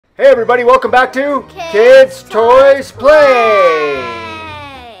Hey everybody, welcome back to Kids Toys Play!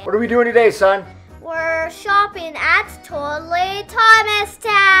 What are we doing today, son? We're shopping at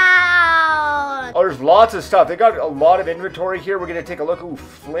Thomastown. Oh, there's lots of stuff. They got a lot of inventory here. We're going to take a look. Ooh,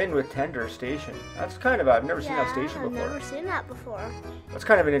 Flynn with Tender Station. That's kind of I've never seen that station before. I've never seen that before. That's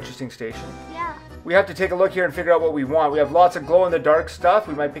kind of an interesting station. Yeah. We have to take a look here and figure out what we want. We have lots of glow-in-the-dark stuff.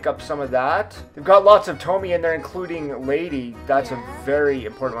 We might pick up some of that. They've got lots of TOMY in there, including Lady. That's a very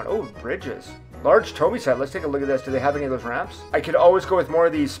important one. Oh, bridges. Large TOMY set. Let's take a look at this. Do they have any of those ramps? I could always go with more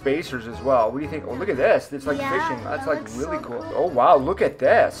of these spacers as well. What do you think? Oh, look at this. It's like fishing. That's like really so cool. Oh, wow. Look at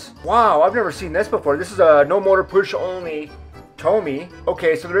this. Wow. I've never seen this before. This is a no motor push only TOMY.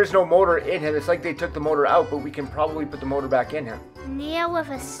 Okay, so there is no motor in him. It's like they took the motor out, but we can probably put the motor back in him. Nia with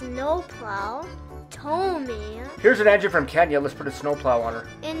a snowplow. TOMY. Here's an engine from Kenya. Let's put a snowplow on her.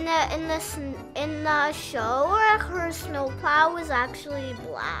 In the show, her snowplow was actually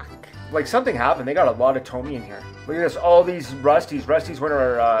black. Like something happened. They got a lot of TOMY in here. Look at this. All these Rusties. Rusty's one of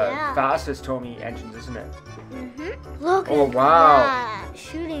our fastest TOMY engines, isn't it? Mm-hmm. Look at that.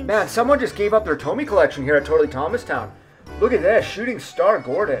 Shooting. Man, someone just gave up their TOMY collection here at Totally Thomastown. Look at this. Shooting Star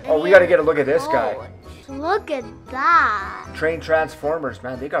Gordon. Oh, we got to get a look at this guy. Look at that. Train Transformers.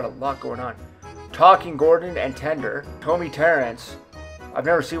 Man, they got a lot going on. Talking Gordon and Tender. TOMY Terrence. I've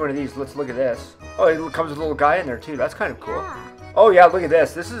never seen one of these. Let's look at this. Oh, it comes with a little guy in there too. That's kind of cool. Yeah. Oh yeah, look at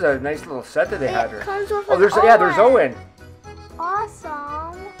this. This is a nice little set that they had here. Oh, there's Owen.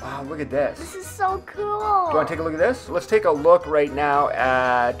 Awesome. Wow, look at this. This is so cool. Do you want to take a look at this? Let's take a look right now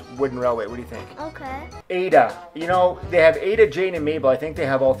at Wooden Railway. What do you think? Okay. Ada. You know, they have Ada, Jane, and Mabel. I think they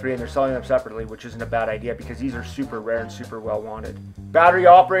have all three, and they're selling them separately, which isn't a bad idea because these are super rare and super well wanted. Battery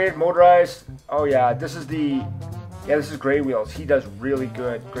operated, motorized. Oh yeah, this is the... Yeah, this is Gray Wheels. He does really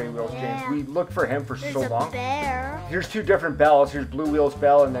good, Gray Wheels, James. We looked for him for so long. Bear. Here's two different bells. Here's Blue Wheels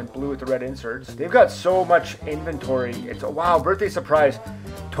bell and then blue with the red inserts. They've got so much inventory. It's a wow, birthday surprise.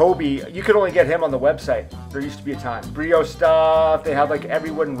 Toby, you could only get him on the website. There used to be a time. Brio stuff. They have like every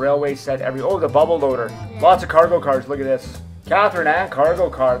Wooden Railway set. Oh, the bubble loader. Yeah. Lots of cargo cars. Look at this. Catherine and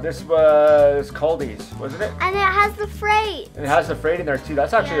cargo car. This was Caldi's, wasn't it? And it has the freight. And it has the freight in there too.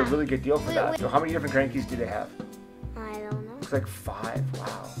 That's actually a really good deal for that. So how many different crankies do they have? Like 5.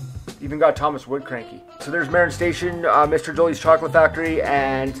 Wow. Even got Thomas Wood cranky. So there's Marin Station, Mr. Jolie's Chocolate Factory,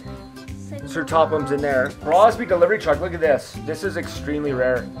 and Sir Topham's in there. Crosby delivery truck. Look at this. This is extremely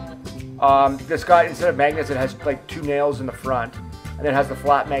rare. This guy, instead of magnets, it has like 2 nails in the front, and it has the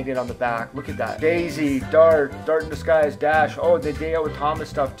flat magnet on the back. Look at that. Daisy, Dart in Disguise, Dash. Oh, the Day Out with Thomas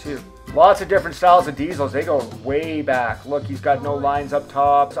stuff too. Lots of different styles of diesels. They go way back. Look, he's got no lines up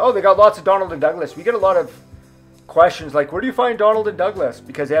top. Oh, they got lots of Donald and Douglas. We get a lot of questions like, where do you find Donald and Douglas?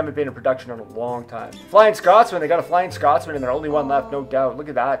 Because they haven't been in production in a long time. Flying Scotsman, they got a Flying Scotsman and they're only one left, no doubt. Look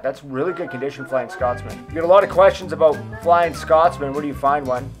at that. That's really good condition, Flying Scotsman. You get a lot of questions about Flying Scotsman. Where do you find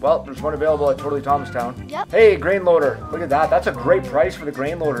one? Well, there's one available at Totally Thomastown. Yep. Hey, grain loader. Look at that. That's a great price for the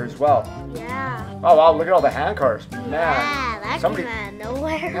grain loader as well. Yeah. Oh, wow. Look at all the hand cars. Man. Yeah, that came out of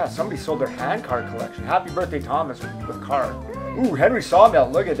nowhere. Yeah, somebody sold their hand car collection. Happy birthday, Thomas, with car. Ooh, Henry Sawmill.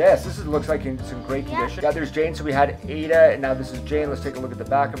 Look at this. This looks like it's in great condition. Yeah, there's Jane. So we had Ada, and now this is Jane. Let's take a look at the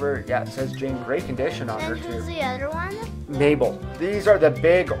back of her. Yeah, it says Jane. Great condition on her, too. And who's the other one? Mabel. These are the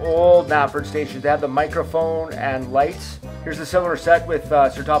big old Knapford stations. They have the microphone and lights. Here's the similar set with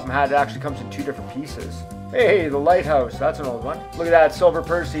Sir Topham Hatt. It actually comes in 2 different pieces. Hey, the Lighthouse. That's an old one. Look at that Silver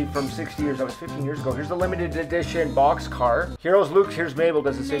Percy from 60 years. That was 15 years ago. Here's the limited edition box car. Heroes Luke. Here's Mabel.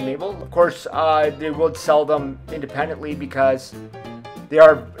 Does it say Mabel? Of course, they would sell them independently because they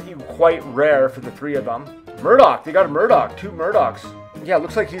are quite rare for the 3 of them. Murdoch. They got a Murdoch. 2 Murdochs. Yeah, it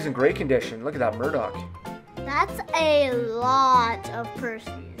looks like he's in great condition. Look at that Murdoch. That's a lot of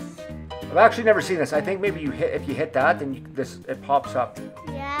Percy's. I've actually never seen this. I think maybe if you hit that, then it pops up.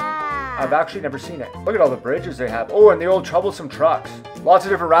 Yeah. I've actually never seen it. Look at all the bridges they have. Oh, and the old troublesome trucks. Lots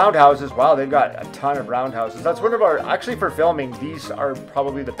of different roundhouses. Wow, they've got a ton of roundhouses. That's one of our, actually for filming, these are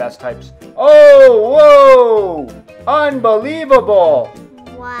probably the best types. Oh, whoa! Unbelievable!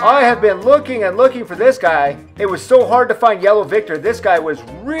 Wow. I have been looking and looking for this guy. It was so hard to find Yellow Victor. This guy was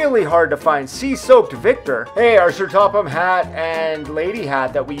really hard to find. Sea-soaked Victor. Hey, our Sir Topham hat and Lady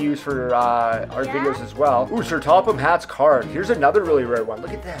hat that we use for our videos as well. Ooh, Sir Topham hat's card. Here's another really rare one. Look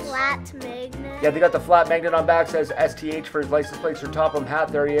at this. Flat magnet. Yeah, they got the flat magnet on back. Says STH for his license plate. Sir Topham hat.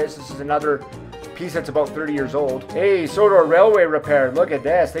 There he is. This is another piece that's about 30 years old. Hey, Sodor Railway Repair. Look at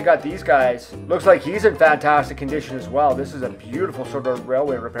this. They got these guys. Looks like he's in fantastic condition as well. This is a beautiful Sodor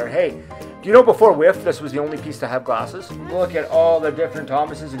Railway Repair. Hey, do you know before Whiff, this was the only piece to have glasses? Look at all the different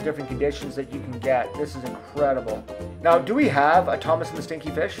Thomases in different conditions that you can get. This is incredible. Now, do we have a Thomas and the Stinky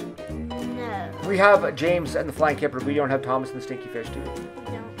Fish? No. We have James and the Flying Kipper. We don't have Thomas and the Stinky Fish, do we?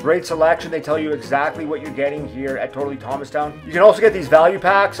 No. Great selection. They tell you exactly what you're getting here at Totally Thomastown. You can also get these value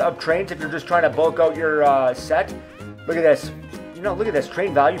packs of trains if you're just trying to bulk out your set. Look at this. You know, look at this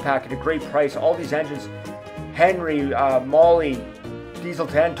train value pack at a great price. All these engines, Henry, Molly, Diesel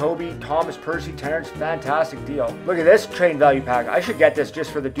 10, Toby, Thomas, Percy, Terrence, fantastic deal. Look at this train value pack. I should get this just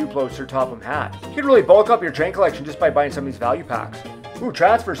for the Duplo Sir Topham hat. You can really bulk up your train collection just by buying some of these value packs. Ooh,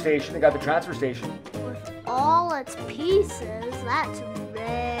 transfer station. They got the transfer station. With all its pieces, that's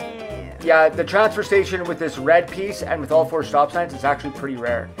rare. Yeah, the transfer station with this red piece and with all 4 stop signs is actually pretty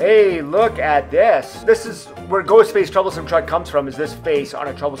rare. Hey, look at this. This is where Ghostface Troublesome Truck comes from, is this face on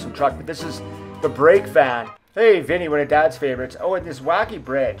a troublesome truck. But this is the brake van. Hey, Vinny, one of Dad's favorites. Oh, and this wacky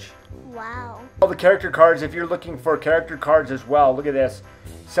bridge. Wow. All the character cards, if you're looking for character cards as well, look at this.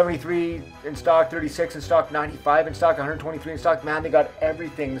 73 in stock, 36 in stock, 95 in stock, 123 in stock. Man, they got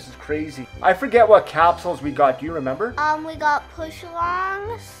everything. This is crazy. I forget what capsules we got. Do you remember? We got Push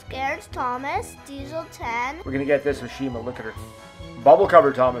Along, Scared Thomas, Diesel 10. We're gonna get this with Shima. Look at her. Bubble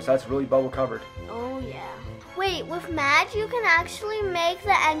covered, Thomas. That's really bubble covered. Oh, yeah. Wait, with Madge, you can actually make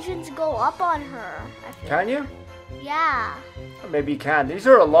the engines go up on her. Can you? Yeah. Or maybe you can. These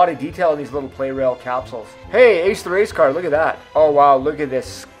are a lot of detail in these little Plarail capsules. Hey, Ace the Race Car. Look at that. Oh, wow. Look at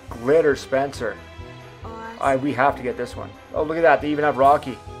this glitter Spencer. Awesome. We have to get this one. Oh, look at that. They even have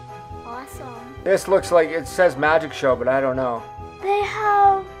Rocky. Awesome. This looks like it says Magic Show, but I don't know. They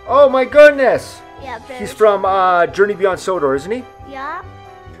have... Oh, my goodness. Yeah, He's from Journey Beyond Sodor, isn't he? Yeah.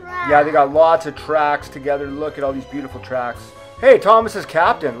 Yeah, they got lots of tracks together. Look at all these beautiful tracks. Hey, Thomas is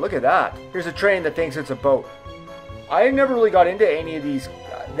captain. Look at that. Here's a train that thinks it's a boat. I never really got into any of these.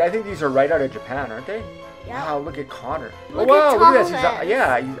 I think these are right out of Japan, aren't they? Yeah. Wow, look at Connor. Look wow, at look at this.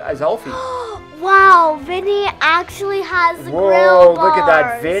 Thomas. He's Alfie. Wow, Vinny actually has the grill Whoa, bars. look at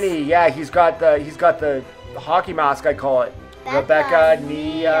that Vinny. Yeah, he's got the hockey mask, I call it. Rebecca,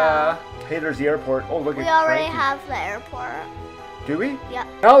 Nia. Hey, there's the airport. Oh, look at We already Frankie. have the airport. Do we? Yep.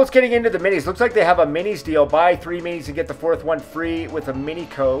 Now let's getting into the minis. Looks like they have a minis deal. Buy 3 minis and get the 4th one free with a mini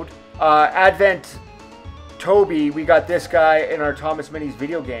code. Advent Toby, we got this guy in our Thomas Minis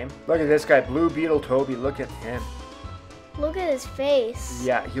video game. Look at this guy, Blue Beetle Toby. Look at him. Look at his face.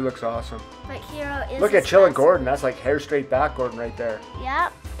 Yeah, he looks awesome. But Hero is Look at Chillin' Gordon. That's like hair straight back Gordon right there.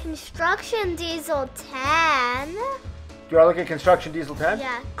 Yep. Construction Diesel 10. Do you want to look at Construction Diesel 10?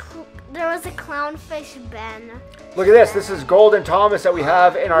 Yeah. There was a Clownfish Ben. Look at this. This is Golden Thomas that we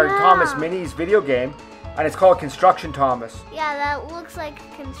have in our Yeah. Thomas Minis video game. And it's called Construction Thomas. Yeah, that looks like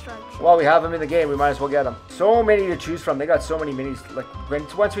construction. Well, we have them in the game. We might as well get them. So many to choose from. They got so many minis.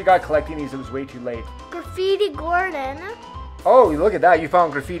 Like once we got collecting these, it was way too late. Graffiti Gordon. Oh, look at that. You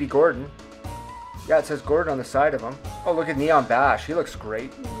found Graffiti Gordon. Yeah, it says Gordon on the side of him. Oh, look at Neon Bash. He looks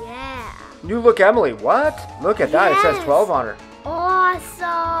great. Yeah. New Look Emily. What? Look at that. It says Yes. 12 on her.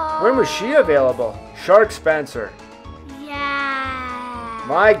 Awesome. When was she available? Shark Spencer. Yeah.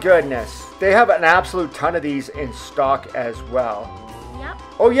 My goodness. They have an absolute ton of these in stock as well. Yep.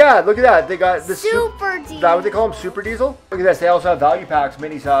 Oh, yeah. Look at that. They got the Super Diesel. Is that what they call them? Super Diesel? Look at this. They also have value packs.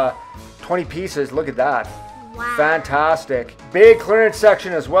 Minis, 20 pieces. Look at that. Wow. Fantastic. Big clearance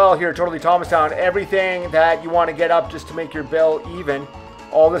section as well here at Totally Thomastown. Everything that you want to get up just to make your bill even.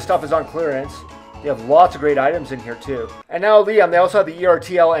 All this stuff is on clearance. They have lots of great items in here too. And now Liam, they also have the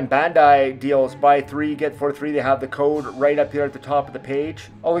ERTL and Bandai deals. Buy 3, get 4 3. They have the code right up here at the top of the page.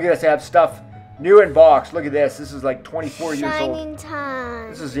 Oh, look at this. They have stuff new in box. Look at this. This is like 24 years old. Shining Time.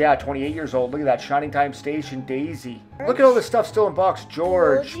 This is, 28 years old. Look at that. Shining Time Station Daisy. Look at all this stuff still in box.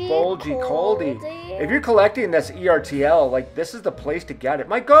 George, Bulgy, Coldy. If you're collecting this ERTL, like, this is the place to get it.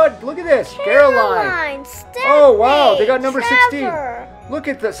 My God, look at this. Caroline. Oh, wow. They got number 16. Look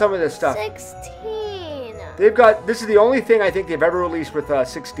at some of this stuff. 16. They've got, this is the only thing I think they've ever released with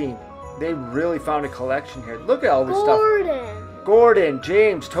 16. They really found a collection here. Look at all this stuff. Gordon,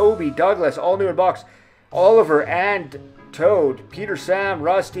 James, Toby, Douglas, all new in box. Oliver and Toad, Peter, Sam,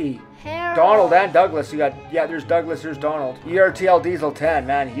 Rusty, Harold. Donald and Douglas. You got, there's Douglas, there's Donald. ERTL Diesel 10,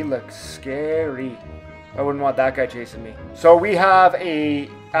 man, he looks scary. I wouldn't want that guy chasing me. So we have a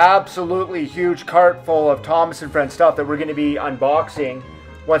absolutely huge cart full of Thomas and Friends stuff that we're going to be unboxing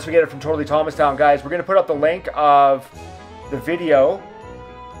once we get it from Totally Thomastown, guys. We're going to put up the link of the video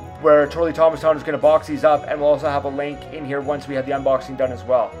where Totally Thomastown is going to box these up, and we'll also have a link in here once we have the unboxing done as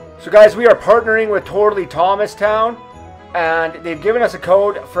well. So guys, we are partnering with Totally Thomastown, and they've given us a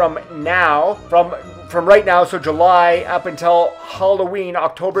code from now, from right now, so July up until Halloween,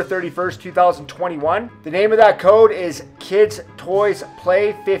 October 31st, 2021. The name of that code is Kids Toys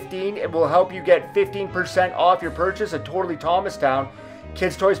Play 15. It will help you get 15% off your purchase at Totally Thomastown.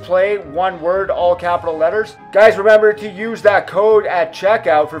 Kids Toys Play, one word, all capital letters. Guys, remember to use that code at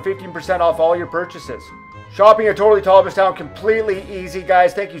checkout for 15% off all your purchases. Shopping at Totally Thomastown, completely easy,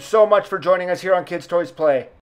 guys. Thank you so much for joining us here on Kids Toys Play.